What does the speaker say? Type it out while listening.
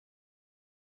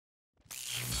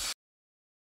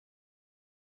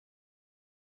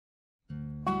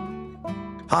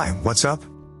Hi, what's up?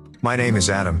 My name is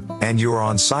Adam, and you are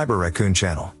on Raccoon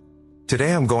channel.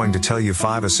 Today I'm going to tell you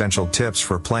 5 essential tips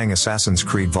for playing Assassin's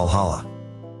Creed Valhalla.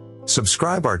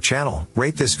 Subscribe our channel,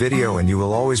 rate this video, and you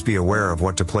will always be aware of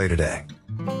what to play today.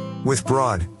 With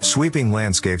broad, sweeping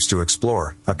landscapes to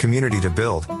explore, a community to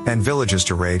build, and villages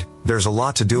to raid, there's a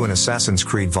lot to do in Assassin's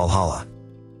Creed Valhalla.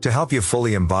 To help you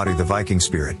fully embody the Viking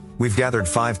spirit, we've gathered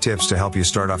 5 tips to help you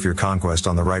start off your conquest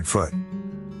on the right foot.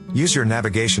 Use your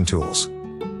navigation tools.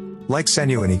 Like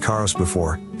Sennu and Ikaros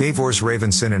before, Eivor's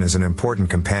raven Sinan is an important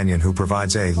companion who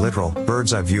provides a literal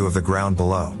bird's-eye view of the ground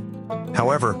below.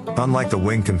 However, unlike the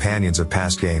winged companions of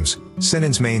past games,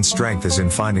 Sinan's main strength is in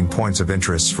finding points of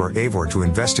interest for Eivor to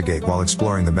investigate while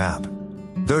exploring the map.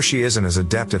 Though she isn't as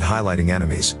adept at highlighting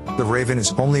enemies, the raven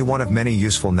is only one of many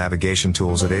useful navigation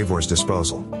tools at Eivor's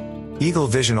disposal. Eagle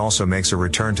vision also makes a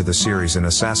return to the series in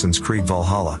Assassin's Creed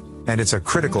Valhalla, and it's a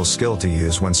critical skill to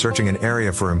use when searching an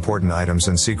area for important items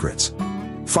and secrets.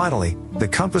 Finally, the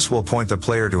compass will point the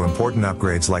player to important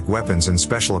upgrades like weapons and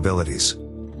special abilities.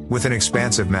 With an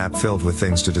expansive map filled with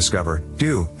things to discover,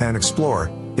 do, and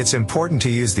explore, it's important to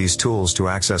use these tools to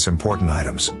access important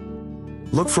items.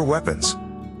 Look for weapons.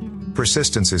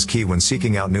 Persistence is key when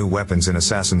seeking out new weapons in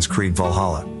Assassin's Creed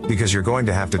Valhalla, because you're going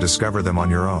to have to discover them on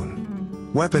your own.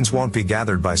 Weapons won't be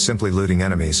gathered by simply looting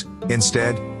enemies.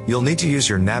 Instead, you'll need to use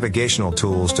your navigational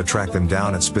tools to track them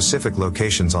down at specific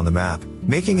locations on the map,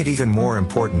 making it even more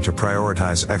important to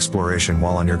prioritize exploration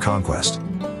while on your conquest.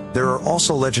 There are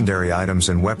also legendary items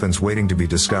and weapons waiting to be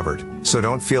discovered, so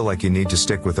don't feel like you need to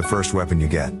stick with the first weapon you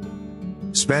get.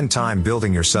 Spend time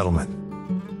building your settlement.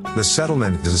 The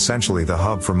settlement is essentially the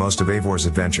hub for most of Eivor's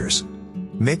adventures.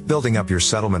 Make building up your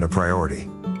settlement a priority.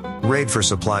 Raid for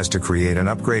supplies to create and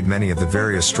upgrade many of the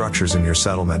various structures in your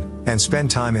settlement, and spend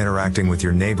time interacting with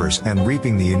your neighbors and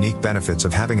reaping the unique benefits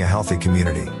of having a healthy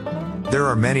community. There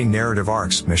are many narrative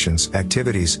arcs, missions,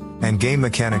 activities, and game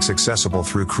mechanics accessible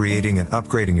through creating and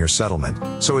upgrading your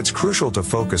settlement, so it's crucial to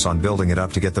focus on building it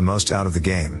up to get the most out of the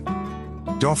game.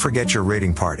 Don't forget your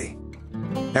raiding party.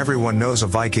 Everyone knows a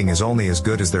Viking is only as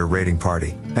good as their raiding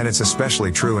party, and it's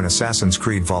especially true in Assassin's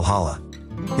Creed Valhalla.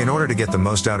 In order to get the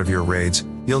most out of your raids,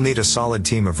 you'll need a solid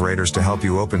team of raiders to help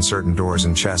you open certain doors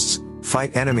and chests,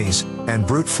 fight enemies, and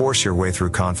brute force your way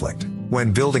through conflict.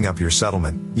 When building up your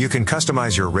settlement, you can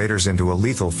customize your raiders into a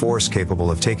lethal force capable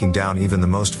of taking down even the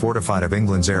most fortified of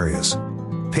England's areas.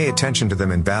 Pay attention to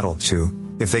them in battle too.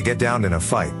 If they get downed in a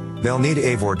fight, they'll need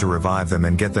Eivor to revive them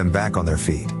and get them back on their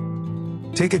feet.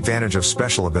 Take advantage of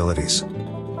special abilities.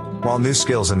 While new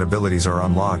skills and abilities are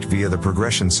unlocked via the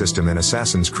progression system in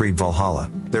Assassin's Creed Valhalla,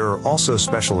 there are also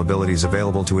special abilities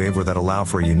available to Eivor that allow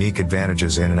for unique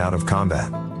advantages in and out of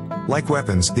combat. Like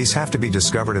weapons, these have to be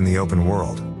discovered in the open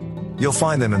world. You'll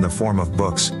find them in the form of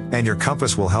books, and your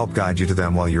compass will help guide you to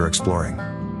them while you're exploring.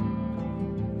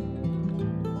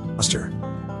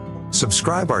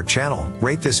 Subscribe our channel,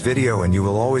 rate this video, and you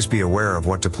will always be aware of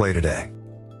what to play today.